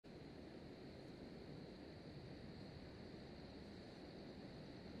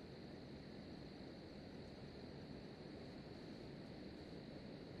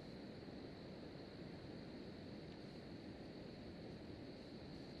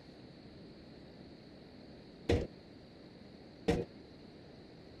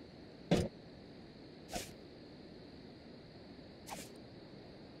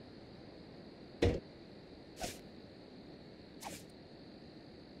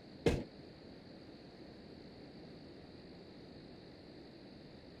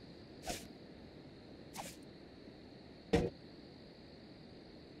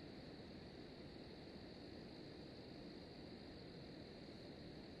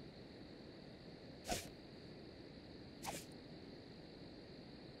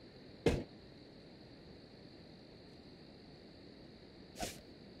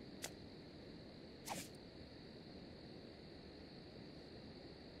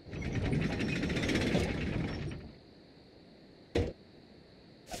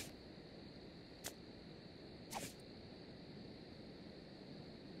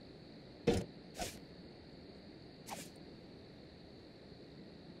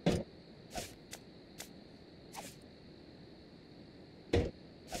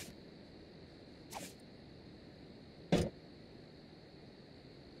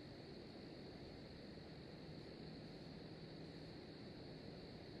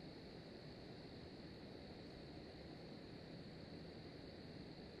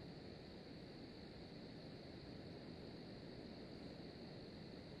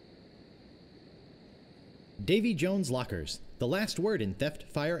Davy Jones Lockers, the last word in theft,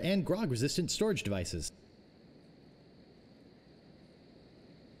 fire, and grog-resistant storage devices.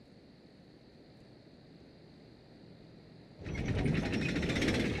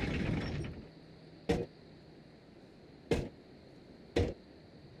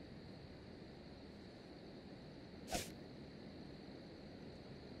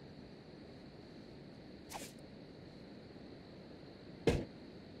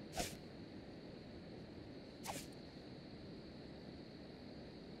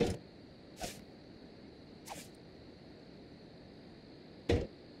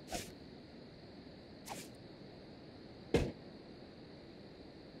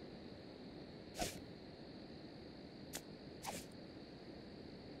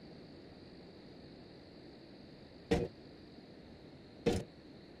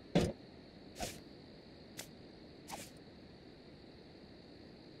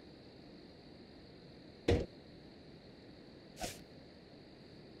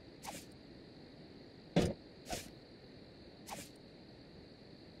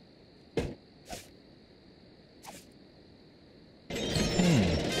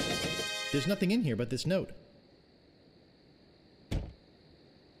 There's nothing in here but this note.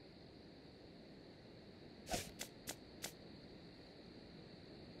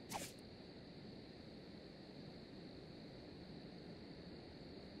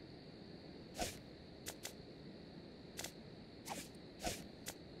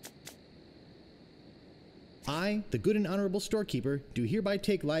 I, the good and honorable storekeeper, do hereby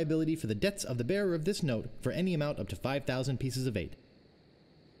take liability for the debts of the bearer of this note for any amount up to 5,000 pieces of 8.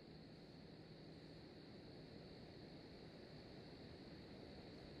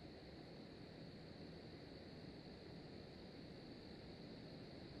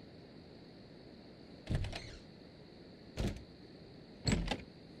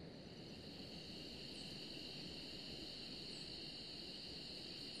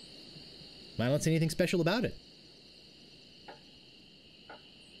 I don't see anything special about it.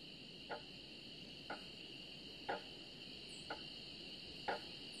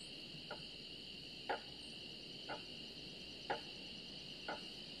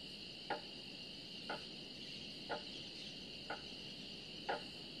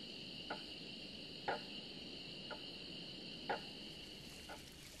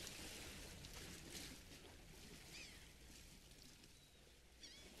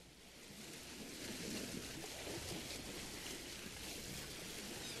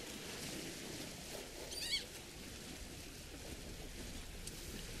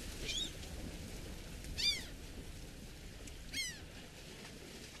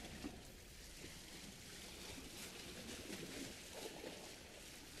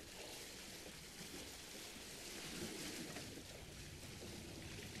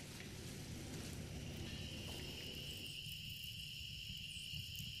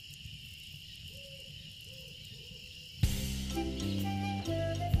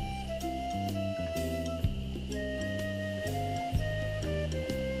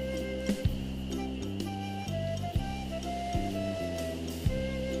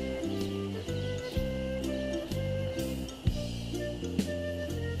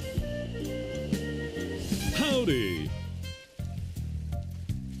 Howdy!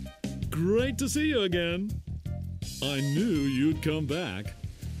 Great to see you again. I knew you'd come back.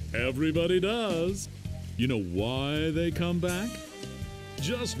 Everybody does. You know why they come back?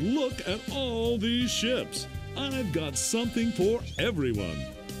 Just look at all these ships. I've got something for everyone.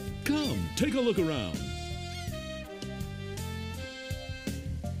 Come, take a look around.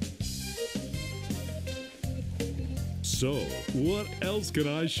 So, what else can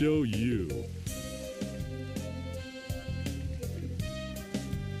I show you?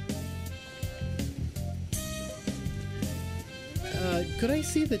 Could I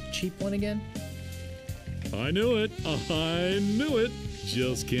see the cheap one again? I knew it. I knew it.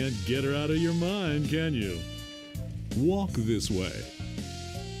 Just can't get her out of your mind, can you? Walk this way.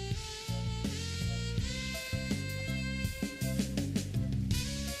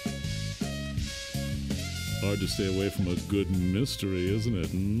 Hard to stay away from a good mystery, isn't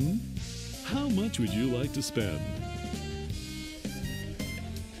it? How much would you like to spend?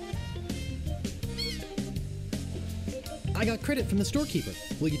 I got credit from the storekeeper.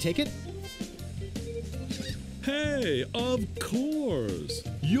 Will you take it? Hey, of course!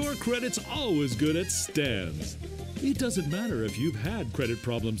 Your credit's always good at stands. It doesn't matter if you've had credit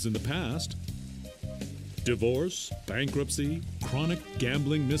problems in the past. Divorce, bankruptcy, chronic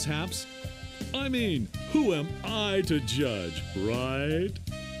gambling mishaps. I mean, who am I to judge, right?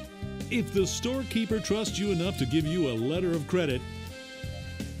 If the storekeeper trusts you enough to give you a letter of credit,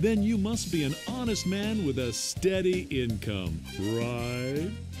 then you must be an honest man with a steady income,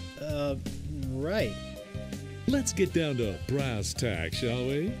 right? Right. Let's get down to brass tacks, shall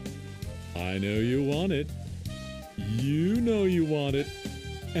we? I know you want it. You know you want it.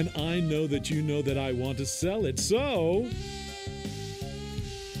 And I know that you know that I want to sell it, so...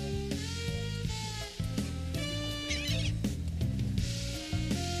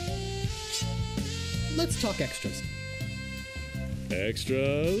 Let's talk extras.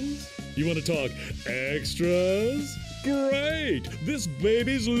 Extras? You want to talk extras? Great! This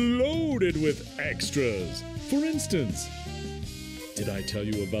baby's loaded with extras. For instance, did I tell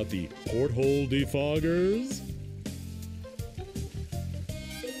you about the porthole defoggers?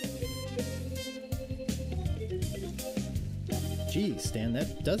 Geez, Stan,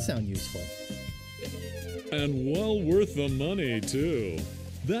 that does sound useful. And well worth the money, too.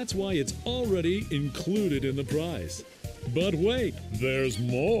 That's why it's already included in the price. But wait, there's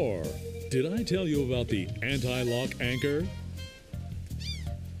more. Did I tell you about the anti-lock anchor?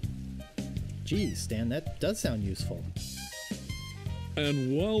 Geez, Stan, that does sound useful.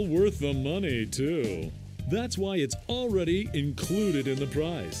 And well worth the money, too. That's why it's already included in the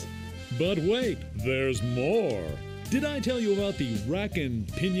price. But wait, there's more. Did I tell you about the rack and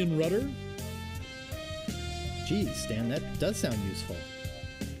pinion rudder? Geez, Stan, that does sound useful.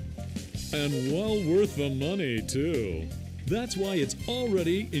 And well worth the money, too. That's why it's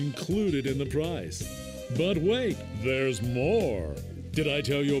already included in the price. But wait, there's more. Did I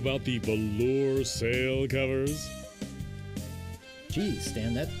tell you about the velour sail covers? Geez,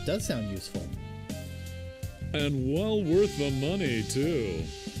 Stan, that does sound useful. And well worth the money, too.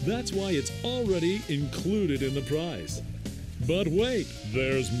 That's why it's already included in the price. But wait,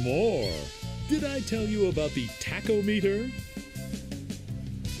 there's more. Did I tell you about the tachometer?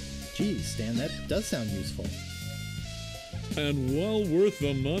 Geez, Stan, that does sound useful. And well worth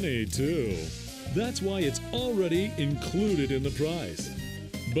the money, too. That's why it's already included in the price.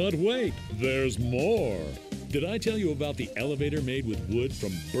 But wait, there's more. Did I tell you about the elevator made with wood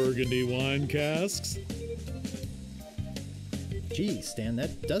from Burgundy wine casks? Geez, Stan,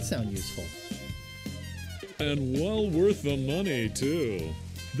 that does sound useful. And well worth the money, too.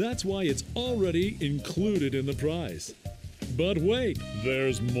 That's why it's already included in the price. But wait,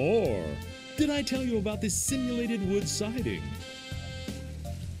 there's more. Did I tell you about this simulated wood siding?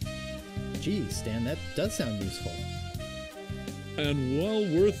 Geez, Stan, that does sound useful. And well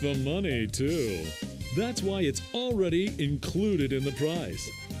worth the money, too. That's why it's already included in the price.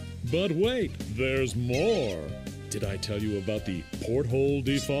 But wait, there's more. Did I tell you about the porthole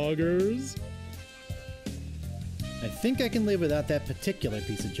defoggers? I think I can live without that particular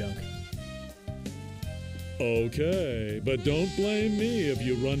piece of junk. Okay, but don't blame me if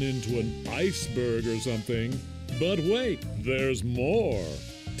you run into an iceberg or something. But wait, there's more.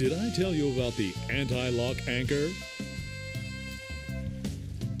 Did I tell you about the anti-lock anchor?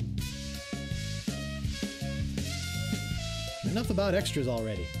 Enough about extras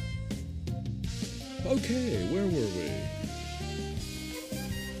already. Okay, where were we?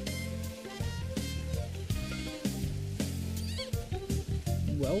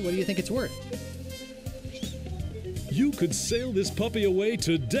 Well, what do you think it's worth? You could sail this puppy away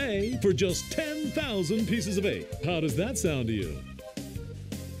today for just 10,000 pieces of 8. How does that sound to you?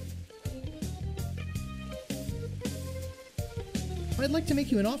 I'd like to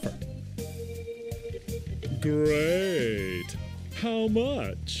make you an offer. Great. How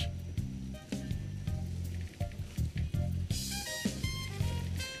much?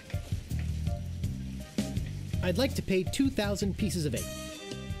 I'd like to pay 2,000 pieces of 8.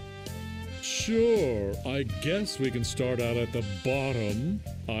 Sure, I guess we can start out at the bottom.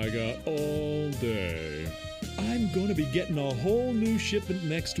 I got all day. I'm going to be getting a whole new shipment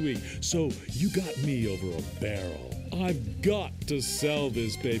next week, so you got me over a barrel. I've got to sell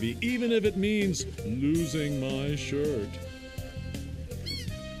this baby, even if it means losing my shirt.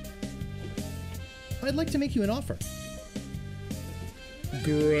 I'd like to make you an offer.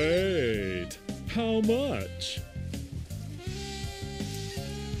 Great. How much?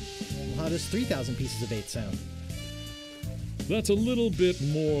 Well, how does 3,000 pieces of 8 sound? That's a little bit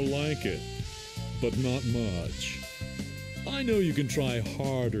more like it, but not much. I know you can try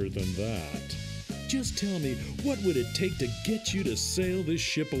harder than that. Just tell me, what would it take to get you to sail this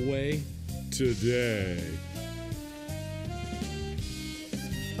ship away today?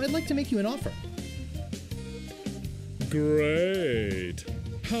 I'd like to make you an offer. Great.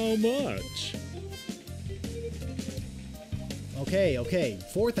 How much? Okay,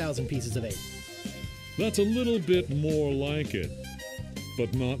 4,000 pieces of 8. That's a little bit more like it,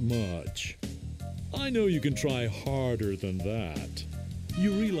 but not much. I know you can try harder than that.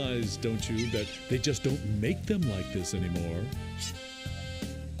 You realize, don't you, that they just don't make them like this anymore?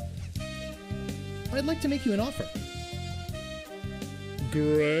 I'd like to make you an offer.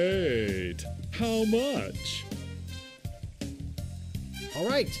 Great! How much? All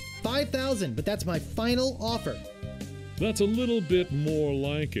right, 5,000, but that's my final offer. That's a little bit more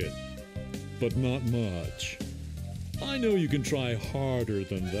like it, but not much. I know you can try harder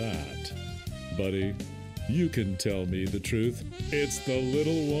than that. Buddy, you can tell me the truth. It's the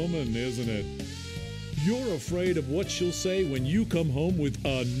little woman, isn't it? You're afraid of what she'll say when you come home with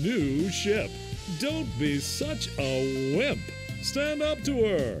a new ship. Don't be such a wimp. Stand up to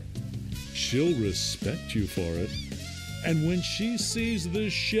her. She'll respect you for it. And when she sees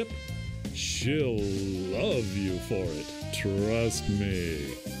this ship, she'll love you for it. Trust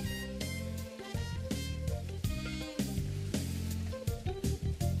me.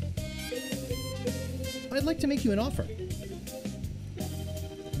 I'd like to make you an offer.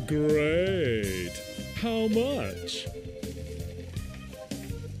 Great. How much?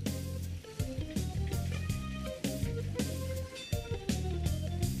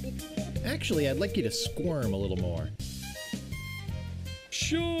 Actually, I'd like you to squirm a little more.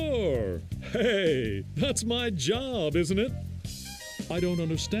 Sure. Hey, that's my job, isn't it? I don't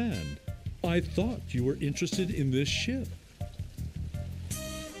understand. I thought you were interested in this ship.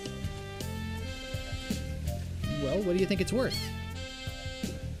 Well, what do you think it's worth?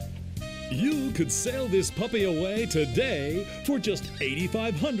 You could sail this puppy away today for just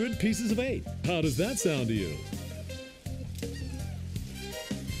 8,500 pieces of 8. How does that sound to you?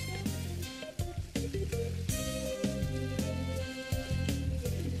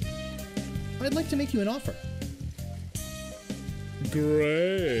 I'd like to make you an offer.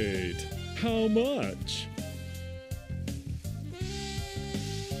 Great. How much?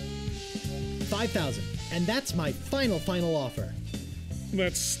 5,000, and that's my final offer.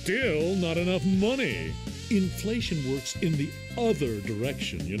 That's still not enough money. Inflation works in the other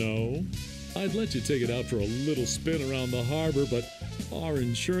direction, you know. I'd let you take it out for a little spin around the harbor, but our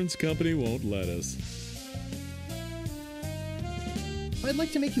insurance company won't let us. I'd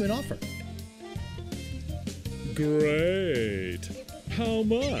like to make you an offer. Great. How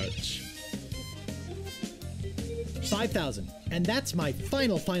much? 5,000, and that's my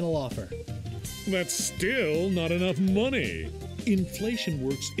final offer. That's still not enough money. Inflation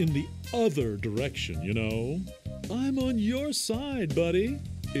works in the other direction, you know. I'm on your side, buddy.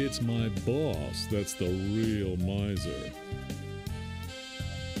 It's my boss that's the real miser.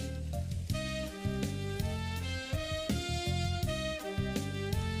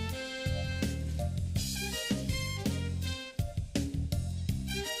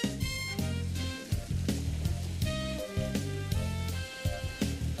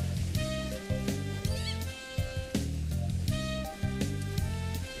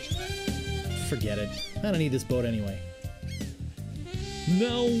 Forget it. I don't need this boat anyway.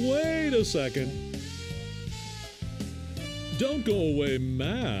 Now wait a second. Don't go away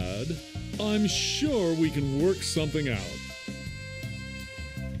mad. I'm sure we can work something out.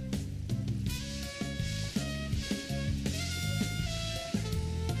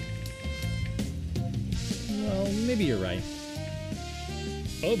 Well, maybe you're right.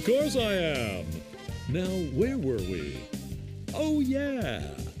 Of course I am. Now, where were we? Oh yeah.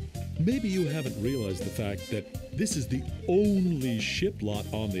 Maybe you haven't realized the fact that this is the only ship lot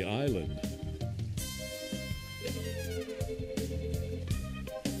on the island.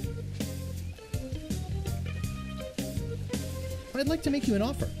 I'd like to make you an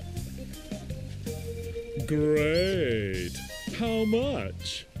offer. Great. How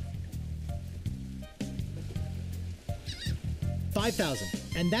much? 5,000,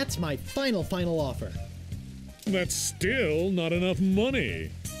 and that's my final offer. That's still not enough money.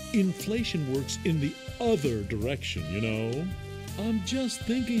 Inflation works in the other direction, you know. I'm just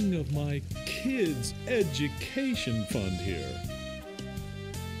thinking of my kids' education fund here.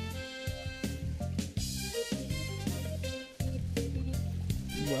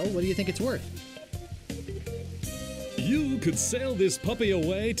 Well, what do you think it's worth? You could sail this puppy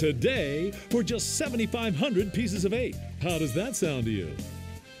away today for just 7,500 pieces of 8. How does that sound to you?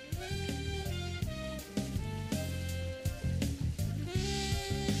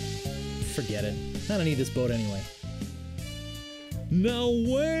 Forget it. I don't need this boat anyway. Now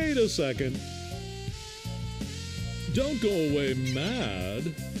wait a second. Don't go away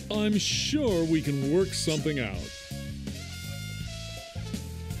mad. I'm sure we can work something out.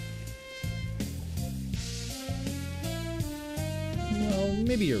 Well,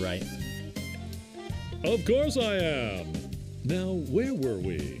 maybe you're right. Of course I am. Now, where were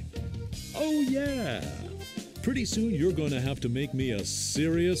we? Oh, yeah. Pretty soon you're going to have to make me a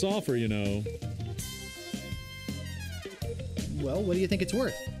serious offer, you know. Well, what do you think it's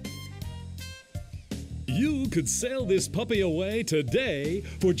worth? You could sail this puppy away today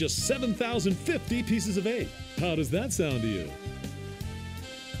for just 7,050 pieces of 8. How does that sound to you?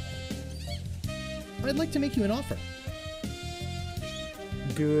 I'd like to make you an offer.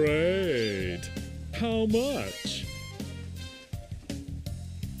 Great. How much?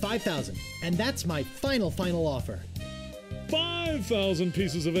 5,000, and that's my final offer. 5,000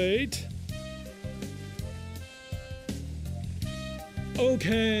 pieces of 8?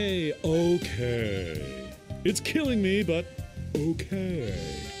 Okay. It's killing me, but okay.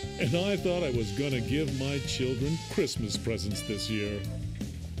 And I thought I was gonna give my children Christmas presents this year.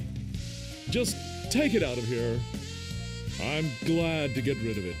 Just take it out of here. I'm glad to get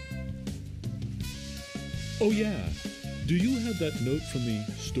rid of it. Oh yeah, do you have that note from the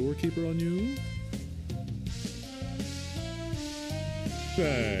storekeeper on you?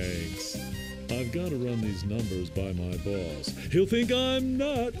 Thanks. I've got to run these numbers by my boss. He'll think I'm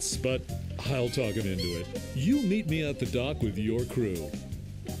nuts, but I'll talk him into it. You meet me at the dock with your crew.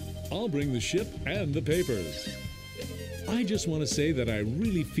 I'll bring the ship and the papers. I just want to say that I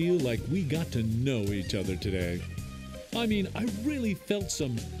really feel like we got to know each other today. I mean, I really felt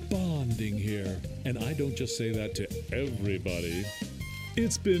some bonding here, and I don't just say that to everybody.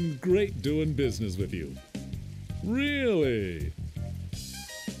 It's been great doing business with you. Really.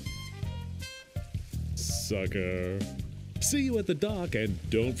 Sucker. See you at the dock, and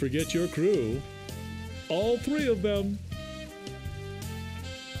don't forget your crew. All 3 of them.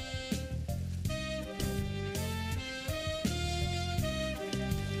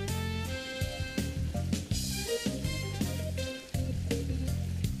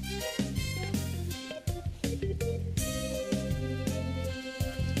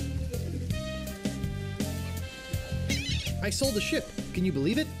 I sold the ship. Can you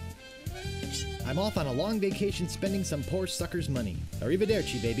believe it? I'm off on a long vacation spending some poor sucker's money.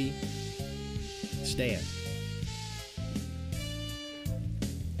 Arrivederci, baby. Stan.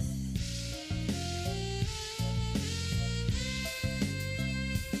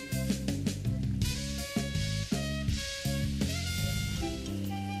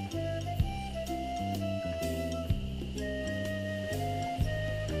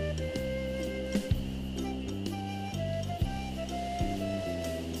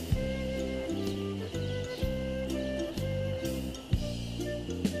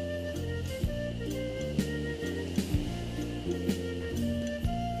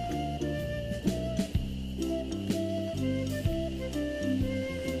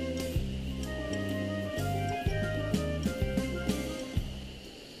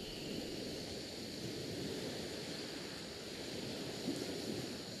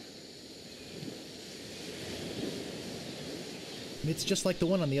 It's just like the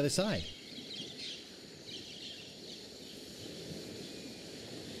one on the other side.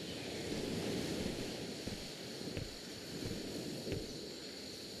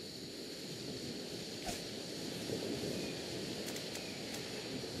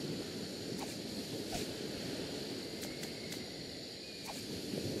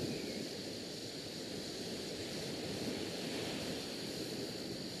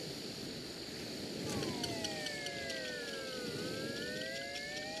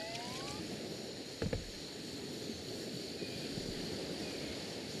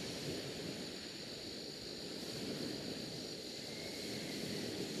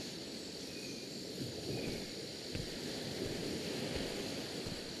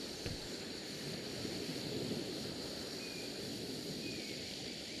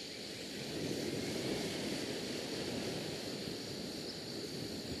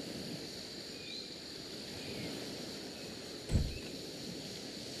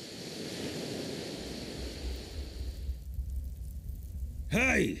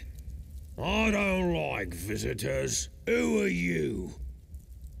 Hey! I don't like visitors. Who are you?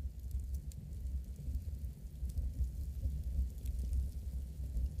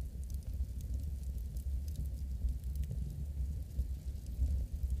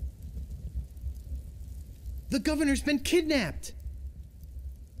 The governor's been kidnapped!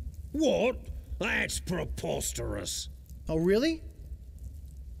 What? That's preposterous. Oh, really?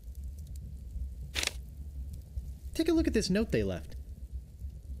 Take a look at this note they left.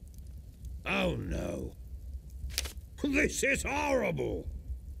 Oh no. This is horrible.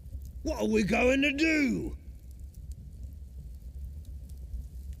 What are we going to do?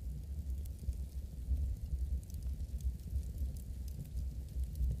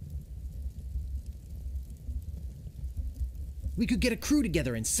 We could get a crew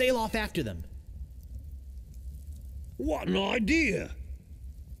together and sail off after them. What an idea!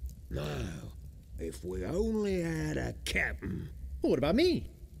 Now, if we only had a captain. Well, what about me?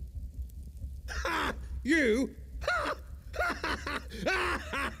 Ha! You? Ha!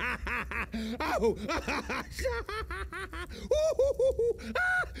 Oh!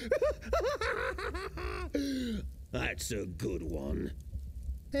 That's a good one.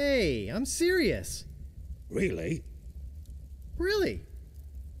 Hey, I'm serious. Really? Really?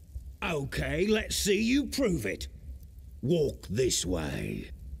 Okay, let's see you prove it. Walk this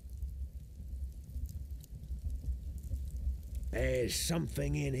way. There's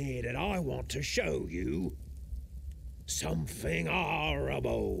something in here that I want to show you. Something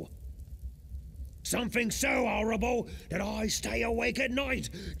horrible. Something so horrible that I stay awake at night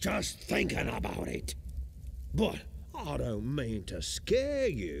just thinking about it. But I don't mean to scare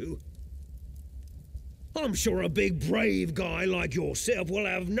you. I'm sure a big brave guy like yourself will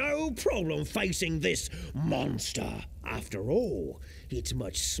have no problem facing this monster. After all, it's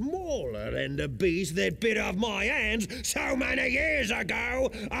much smaller than the beast that bit off my hands so many years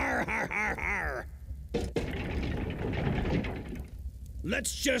ago. Arr, arr, arr, arr.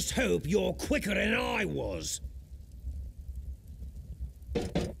 Let's just hope you're quicker than I was.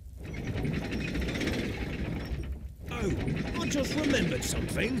 Oh, I just remembered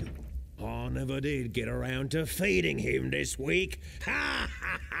something. I never did get around to feeding him this week. Ha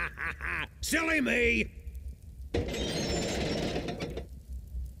ha ha ha ha! Silly me!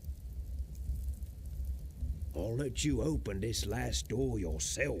 I'll let you open this last door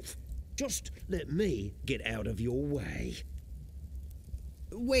yourself. Just let me get out of your way.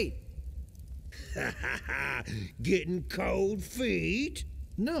 Wait. Ha ha ha! Getting cold feet?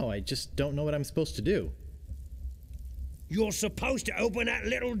 No, I just don't know what I'm supposed to do. You're supposed to open that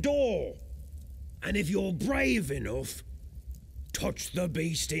little door. And if you're brave enough, touch the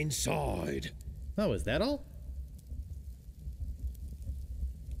beast inside. Oh, is that all?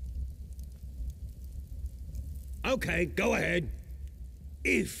 Okay, go ahead.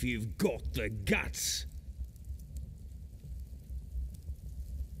 If you've got the guts.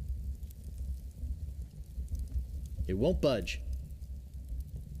 It won't budge.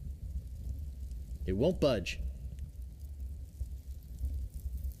 It won't budge.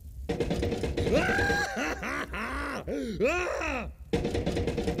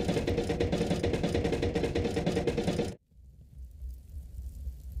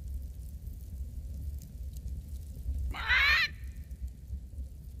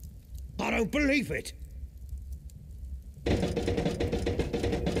 I don't believe it.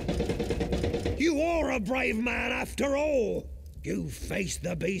 You are a brave man after all. You faced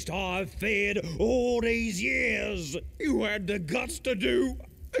the beast I've feared all these years. You had the guts to do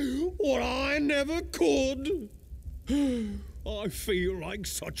what I never could. I feel like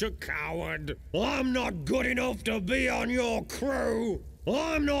such a coward. I'm not good enough to be on your crew.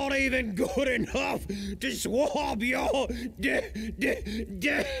 I'm not even good enough to swab your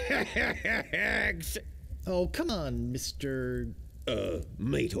decks. Oh, come on, Mr.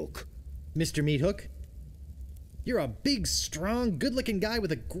 Meat hook. Mr. Meat Hook. You're a big, strong, good-looking guy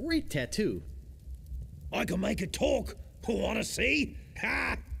with a great tattoo. I can make it talk. Wanna see?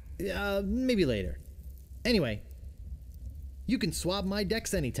 Ha! Maybe later. Anyway, you can swab my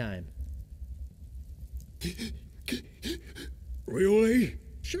decks anytime. Really?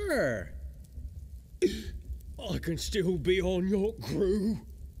 Sure. I can still be on your crew.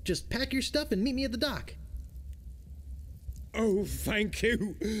 Just pack your stuff and meet me at the dock. Oh, thank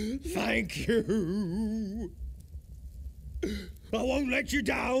you. Thank you. I won't let you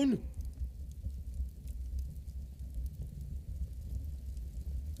down.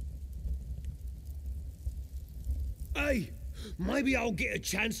 Hey, maybe I'll get a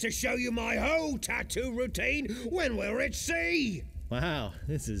chance to show you my whole tattoo routine when we're at sea. Wow,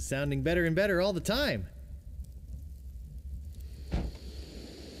 this is sounding better and better all the time.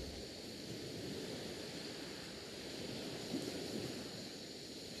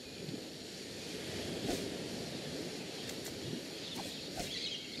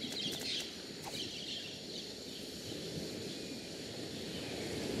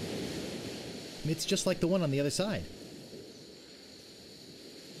 It's just like the one on the other side.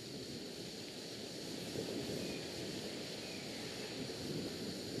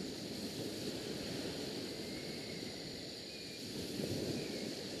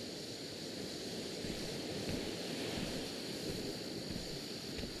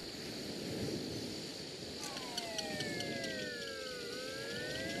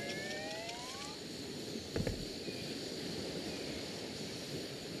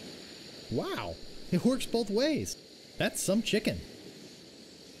 Wow, it works both ways. That's some chicken.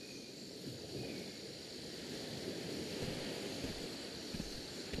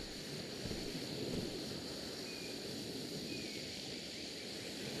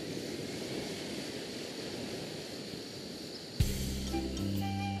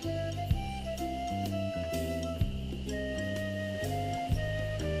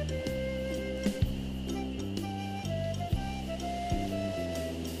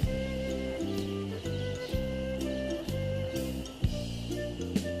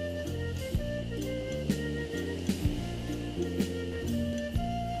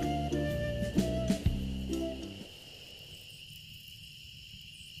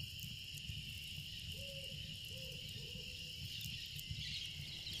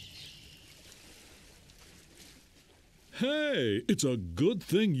 Hey, it's a good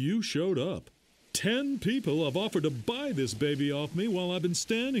thing you showed up. 10 people have offered to buy this baby off me while I've been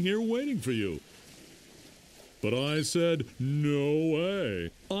standing here waiting for you. But I said, no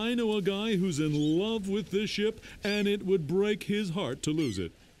way. I know a guy who's in love with this ship, and it would break his heart to lose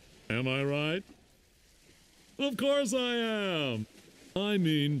it. Am I right? Of course I am. I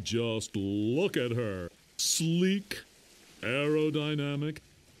mean, just look at her. Sleek, aerodynamic,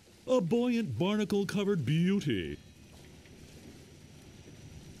 a buoyant barnacle-covered beauty.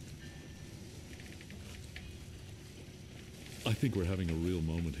 I think we're having a real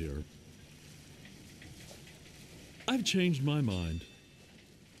moment here. I've changed my mind.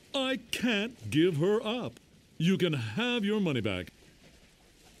 I can't give her up. You can have your money back.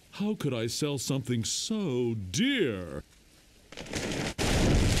 How could I sell something so dear?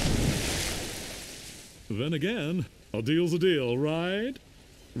 Then again, a deal's a deal, right?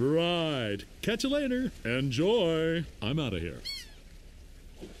 Right. Catch you later. Enjoy. I'm out of here.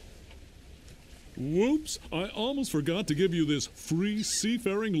 Whoops, I almost forgot to give you this free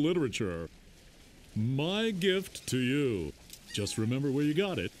seafaring literature. My gift to you. Just remember where you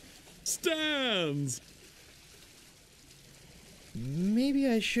got it. Stands! Maybe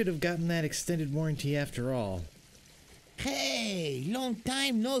I should have gotten that extended warranty after all. Hey, long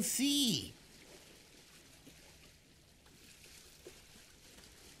time no see.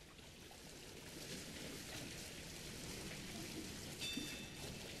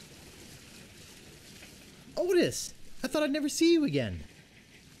 Otis! I thought I'd never see you again.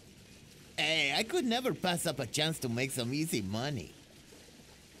 Hey, I could never pass up a chance to make some easy money.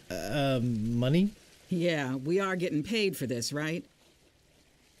 Money? Yeah, we are getting paid for this, right?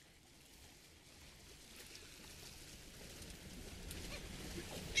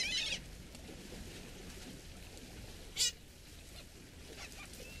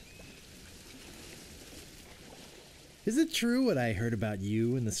 Is it true what I heard about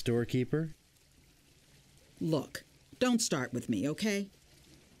you and the storekeeper? Look, don't start with me, okay?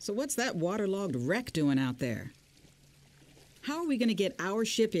 So what's that waterlogged wreck doing out there? How are we going to get our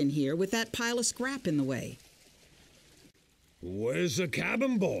ship in here with that pile of scrap in the way? Where's the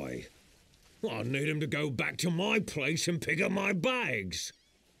cabin boy? I need him to go back to my place and pick up my bags.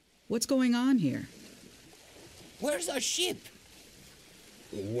 What's going on here? Where's our ship?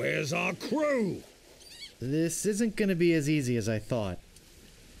 Where's our crew? This isn't gonna be as easy as I thought.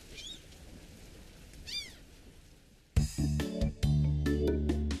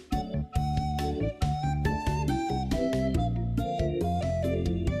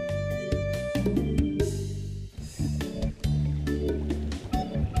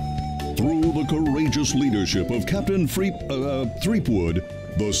 Through the courageous leadership of Captain Threepwood,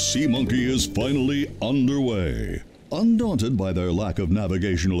 the Sea Monkey is finally underway. Undaunted by their lack of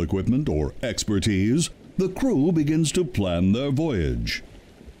navigational equipment or expertise, the crew begins to plan their voyage.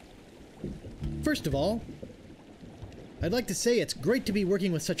 First of all, I'd like to say it's great to be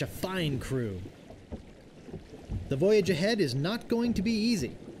working with such a fine crew. The voyage ahead is not going to be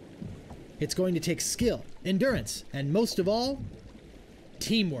easy. It's going to take skill, endurance, and most of all,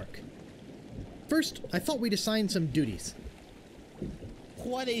 teamwork. First, I thought we'd assign some duties.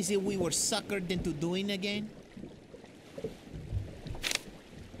 What is it we were suckered into doing again?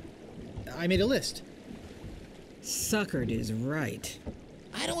 I made a list. Suckered is right.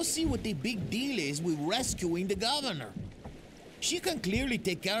 I don't see what the big deal is with rescuing the governor. She can clearly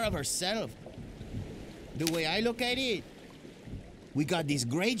take care of herself. The way I look at it, we got this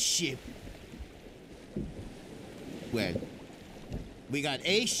great ship. Well, we got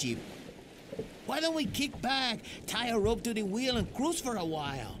a ship. Why don't we kick back, tie a rope to the wheel, and cruise for a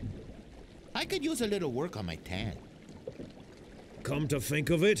while? I could use a little work on my tan. Come to think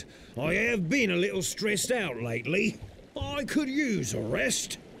of it, I have been a little stressed out lately. I could use a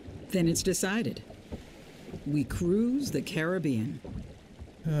rest. Then it's decided. We cruise the Caribbean.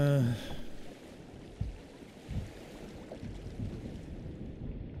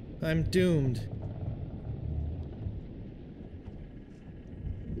 I'm doomed.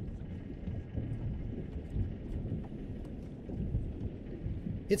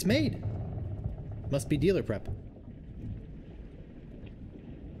 It's made. Must be dealer prep.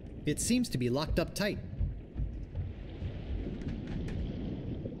 It seems to be locked up tight.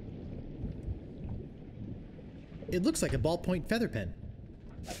 It looks like a ballpoint feather pen.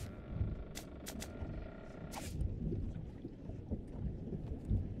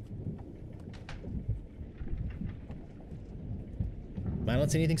 I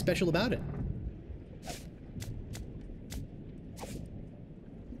don't see anything special about it.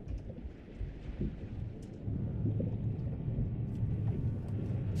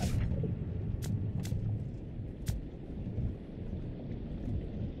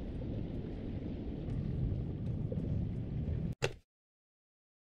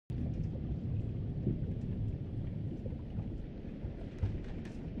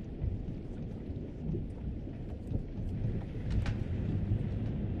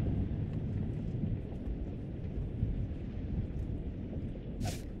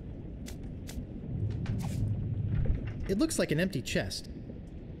 It looks like an empty chest.